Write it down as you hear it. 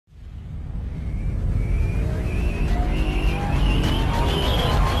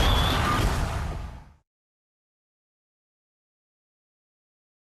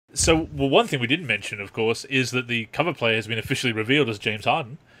So, well, one thing we didn't mention, of course, is that the cover player has been officially revealed as James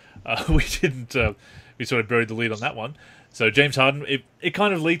Harden. We didn't. We sort of buried the lead on that one. So James Harden, it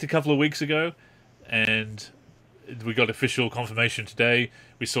kind of leaked a couple of weeks ago, and we got official confirmation today.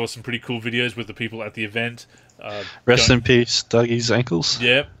 We saw some pretty cool videos with the people at the event. Rest in peace, Dougie's ankles.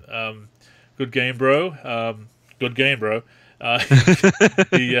 Yeah, good game, bro. Good game, bro.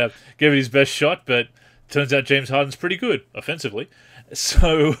 He gave it his best shot, but turns out James Harden's pretty good offensively.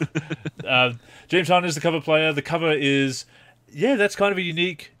 So James Harden is the cover player. The cover is, that's kind of a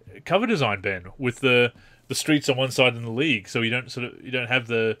unique cover design, Ben, with the streets on one side in the league, so you don't have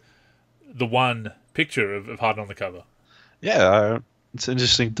the one picture of Harden on the cover. Yeah, it's an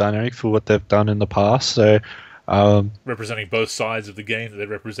interesting dynamic for what they've done in the past. So representing both sides of the game that they're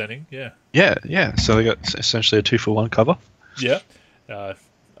representing. Yeah. So they got essentially a 2-for-1 cover. Yeah. I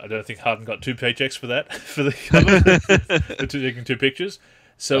don't think Harden got 2 paychecks for that, for the cover, for taking 2 pictures.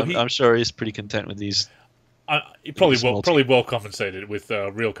 So I'm sure he's pretty content with these. He probably well compensated with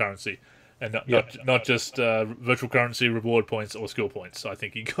real currency, and not just virtual currency, reward points, or skill points. I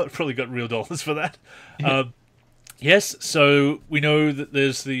think he probably got real dollars for that. Yeah. Yes, so we know that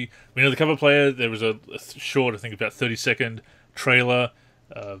the cover player. There was a short, I think about 30-second trailer.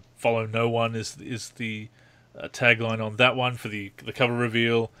 Follow no one is the tagline on that one for the cover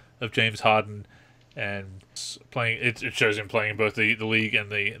reveal of James Harden, and playing. It shows him playing both the league and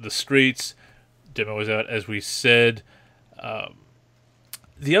the streets. Demo is out, as we said.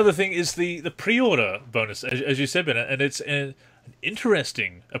 The other thing is the pre-order bonus, as you said, Ben, and it's an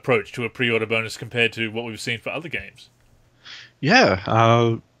interesting approach to a pre-order bonus compared to what we've seen for other games.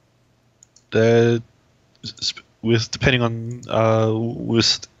 Yeah, depending on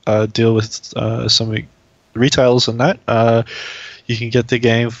deal with some retailers and that, you can get the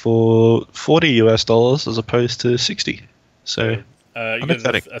game for $40 as opposed to 60. So you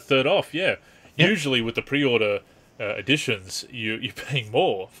get a third off. Yeah. Usually with the pre-order editions, you're paying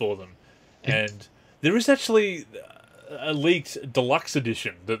more for them, and there is actually a leaked deluxe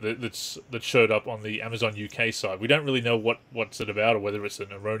edition that showed up on the Amazon UK side. We don't really know what's it about or whether it's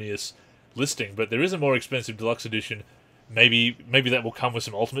an erroneous listing, but there is a more expensive deluxe edition. Maybe that will come with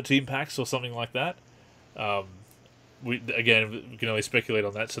some Ultimate Team packs or something like that. We can only speculate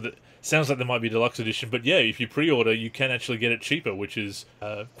on that. So that sounds like there might be a deluxe edition, but yeah, if you pre-order, you can actually get it cheaper, which is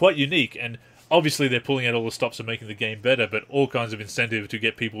quite unique. And obviously, they're pulling out all the stops and making the game better, but all kinds of incentive to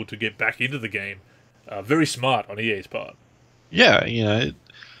get people to get back into the game. Very smart on EA's part. Yeah,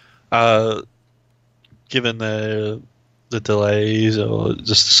 given the delays or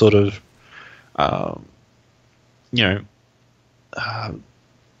just sort of, I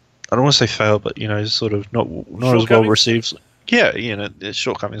don't want to say fail, but sort of not as well received. Yeah, it's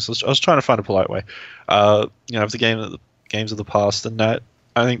shortcomings. I was trying to find a polite way. Of the games of the past, and that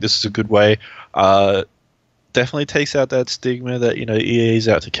I think this is a good way. Definitely takes out that stigma that EA's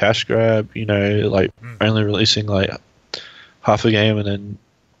out to cash grab. Only releasing like half a game, and then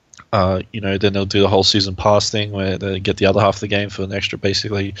then they'll do the whole season pass thing where they get the other half of the game for an extra,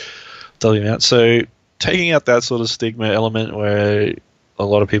 basically double amount. So taking out that sort of stigma element where a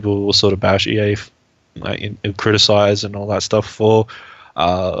lot of people will sort of bash EA, and criticize and all that stuff for.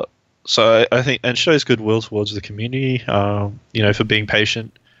 So I think, and shows goodwill towards the community, for being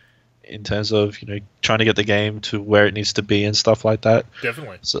patient in terms of trying to get the game to where it needs to be and stuff like that.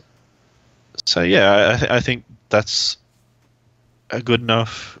 Definitely. So yeah, I think that's a good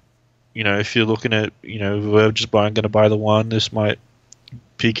enough. If you're looking at we're just going to buy the one, this might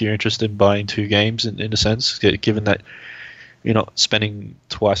pique your interest in buying 2 games in a sense, given that you're not spending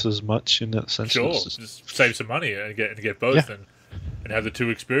twice as much in that sense. Sure, just save some money and get both, and have the 2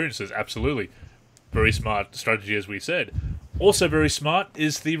 experiences. Absolutely. Very smart strategy, as we said. Also very smart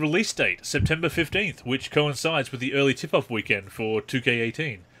is the release date, September 15th, which coincides with the early tip-off weekend for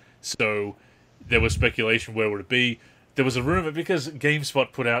 2K18. So there was speculation, where would it be? There was a rumor, because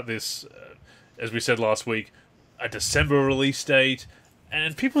GameSpot put out this, as we said last week, a December release date,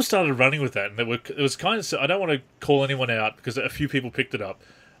 and people started running with that. And it was kind of, I don't want to call anyone out because a few people picked it up,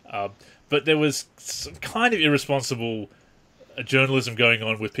 but there was some kind of irresponsible journalism going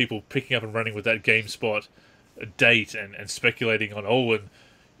on with people picking up and running with that GameSpot date and speculating on,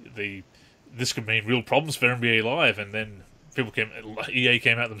 this could mean real problems for NBA Live. And then EA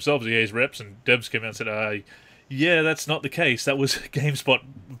came out themselves, EA's reps and devs came out and said, yeah, that's not the case. That was GameSpot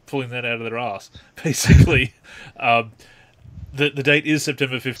pulling that out of their ass, basically. The date is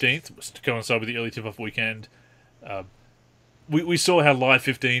September 15th, to coincide with the early tip-off weekend. We saw how Live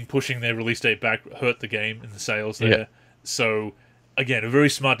 15 pushing their release date back hurt the game in the sales there. Yeah. So, again, a very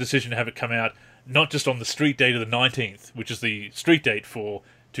smart decision to have it come out not just on the street date of the 19th, which is the street date for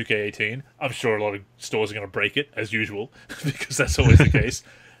 2K18. I'm sure a lot of stores are going to break it, as usual, because that's always the case.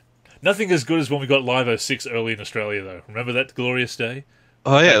 Nothing as good as when we got Live 06 early in Australia, though. Remember that glorious day?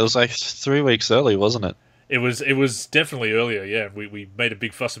 Oh yeah, it was like 3 weeks early, wasn't it? It was definitely earlier, yeah. We made a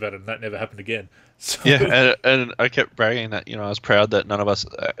big fuss about it, and that never happened again. So... Yeah, and I kept bragging that, I was proud that none of us,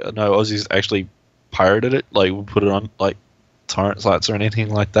 no Aussies actually pirated it. Like, we put it on, like, torrent sites or anything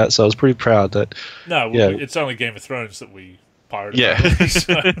like that, so I was pretty proud that... No, it's only Game of Thrones that we pirated. Yeah.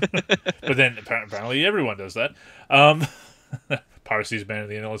 So, but then apparently everyone does that. Piracy is banned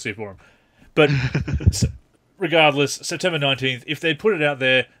in the NLSC forum. But regardless, September 19th, if they'd put it out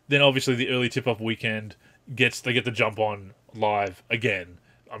there, then obviously the early tip-off weekend they get the jump on Live again.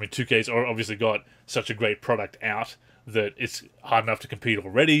 I mean, 2K's obviously got such a great product out that it's hard enough to compete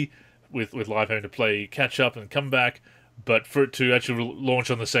already with Live having to play catch-up and come back. But for it to actually launch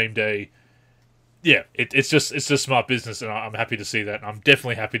on the same day, yeah, it's just smart business, and I'm happy to see that. And I'm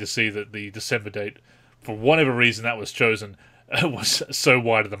definitely happy to see that the December date, for whatever reason that was chosen, was so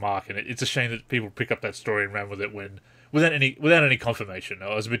wide of the mark. And it's a shame that people pick up that story and ran with it without any confirmation.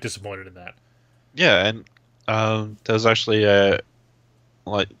 I was a bit disappointed in that. Yeah, and there was actually EA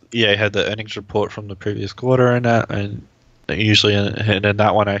had the earnings report from the previous quarter and that, and usually in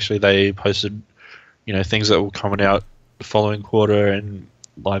that one actually they posted, things that were coming out the following quarter, and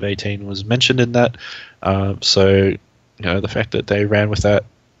Live 18 was mentioned in that. So the fact that they ran with that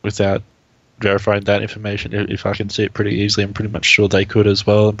without verifying that information, if I can see it pretty easily, I'm pretty much sure they could as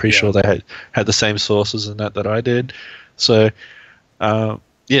well. I'm pretty sure they had the same sources in that I did. So that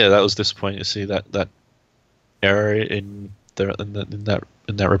was disappointing to see that error in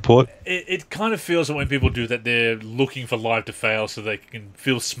that report. It kind of feels that when people do that, they're looking for Live to fail so they can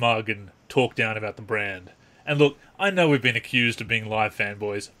feel smug and talk down about the brand. And look, I know we've been accused of being Live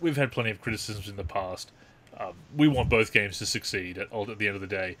fanboys. We've had plenty of criticisms in the past. We want both games to succeed at the end of the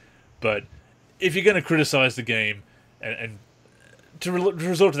day. But if you're going to criticize the game and to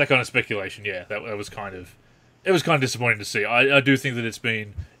resort to that kind of speculation, that was kind of disappointing to see. I do think that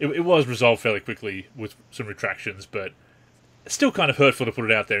it was resolved fairly quickly with some retractions, but it's still kind of hurtful to put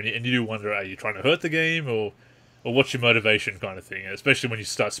it out there, and you do wonder, are you trying to hurt the game, or what's your motivation, kind of thing, especially when you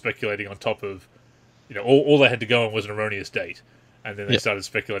start speculating on top of, all they had to go on was an erroneous date, and then they started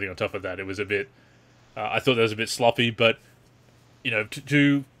speculating on top of that. It was a bit, I thought that was a bit sloppy, but,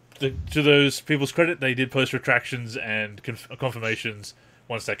 to those people's credit, they did post retractions and confirmations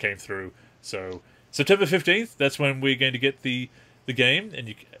once that came through. So September 15th, that's when we're going to get the game, and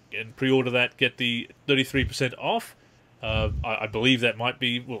you can pre-order that, get the 33% off. I believe that might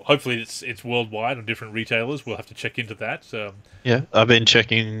be, well, hopefully it's worldwide on different retailers. We'll have to check into that. I've been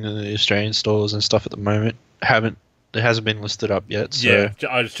checking the Australian stores and stuff at the moment. It hasn't been listed up yet. So. Yeah,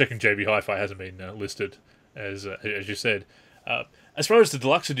 I was checking JB Hi-Fi, hasn't been listed, as you said. As far as the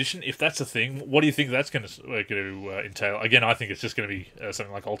deluxe edition, if that's a thing, what do you think that's going to entail? Again, I think it's just going to be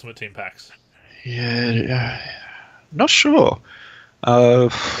something like Ultimate Team packs. Yeah, not sure. I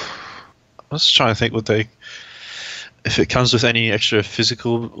was trying to think if it comes with any extra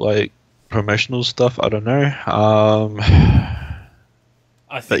physical, like, promotional stuff. I don't know.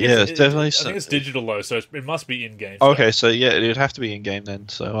 I think it's definitely. I think it's digital though, so it must be in game. Okay, so it'd have to be in game then.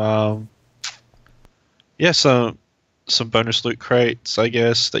 So some bonus loot crates, I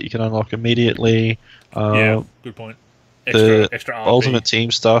guess, that you can unlock immediately. Good point. The extra RP. Ultimate Team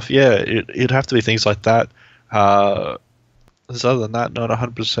stuff. Yeah, it'd have to be things like that. Other than that, not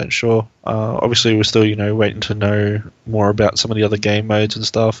 100% sure. Obviously, we're still, waiting to know more about some of the other game modes and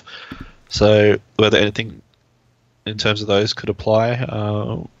stuff. So whether anything in terms of those could apply,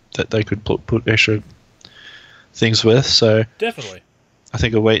 that they could put extra things with. So definitely, I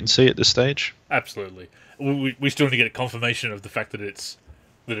think we'll wait and see at this stage. Absolutely, we still need to get a confirmation of the fact that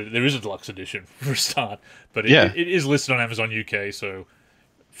there is a deluxe edition for a start. But it is listed on Amazon UK, so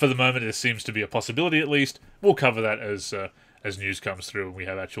for the moment, it seems to be a possibility. At least we'll cover that as news comes through and we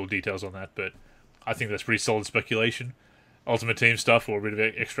have actual details on that, but I think that's pretty solid speculation. Ultimate Team stuff or a bit of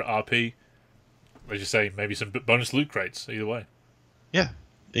extra RP. As you say, maybe some bonus loot crates, either way. Yeah.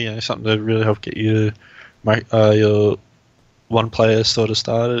 Something to really help get your one player sort of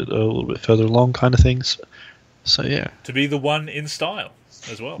started a little bit further along kind of things. So, yeah. To be the one in style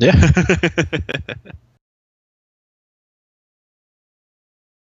as well. Yeah.